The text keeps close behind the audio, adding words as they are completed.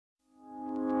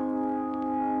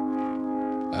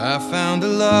I found a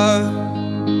love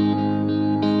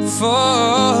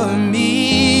for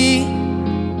me.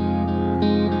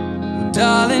 Well,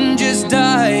 darling, just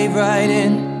dive right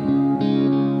in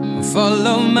and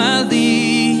follow my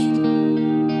lead.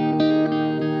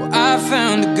 Well, I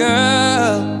found a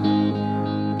girl,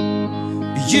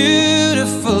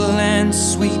 beautiful and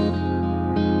sweet.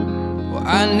 Well,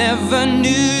 I never knew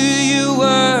you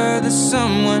were the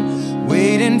someone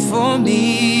waiting for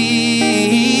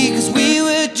me. 'Cause we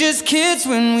were just kids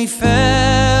when we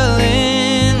fell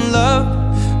in love,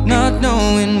 not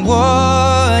knowing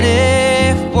what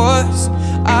it was.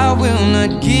 I will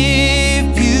not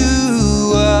give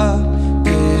you up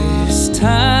this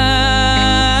time.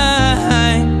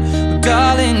 Oh,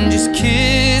 darling, just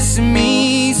kiss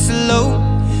me slow.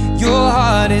 Your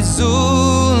heart is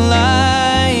all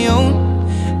I own,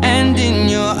 and in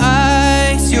your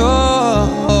eyes you're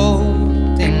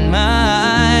holding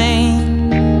mine.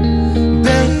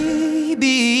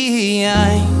 Baby,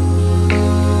 I'm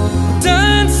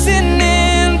dancing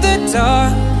in the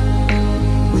dark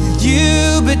with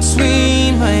you between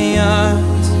my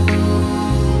arms,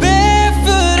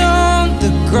 barefoot on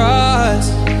the grass.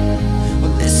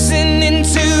 We're listening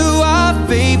to our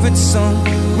favorite song.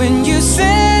 When you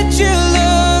said you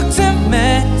looked a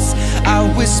mess, I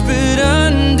whispered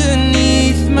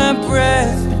underneath my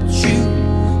breath, but you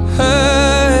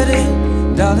heard it.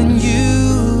 Darling, you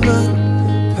look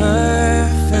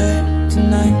perfect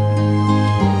tonight.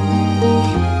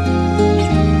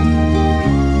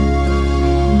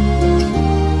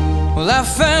 Well, I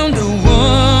found a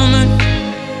woman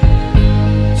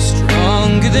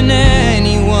stronger than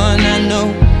anyone I know.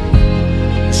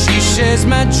 She shares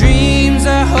my dreams.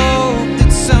 I hope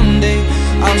that someday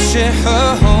I'll share her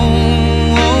home.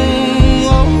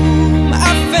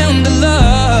 I found a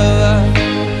love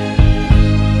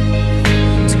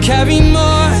to carry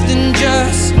more than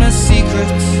just my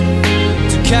secrets,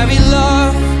 to carry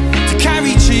love, to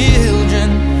carry children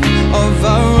of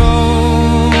our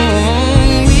own.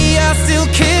 We are still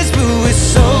kids, but we're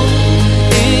so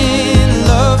in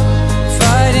love,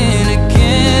 fighting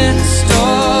against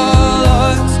all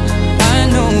odds. I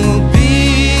know we'll be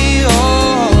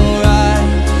alright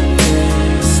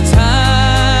this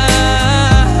time.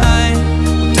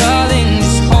 Darling,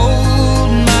 just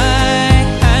hold my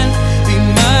hand, be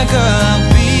my girl, I'll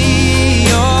be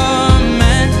your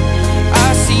man. I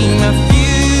see my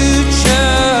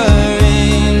future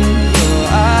in your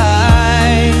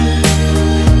eyes.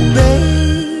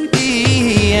 Baby,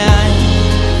 I'm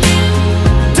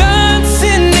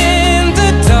dancing in the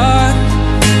dark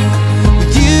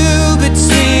with you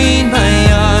between my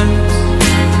arms,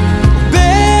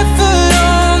 barefoot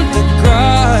on the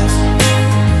grass,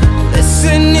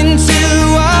 listening to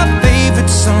our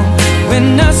favorite song. When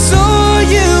I saw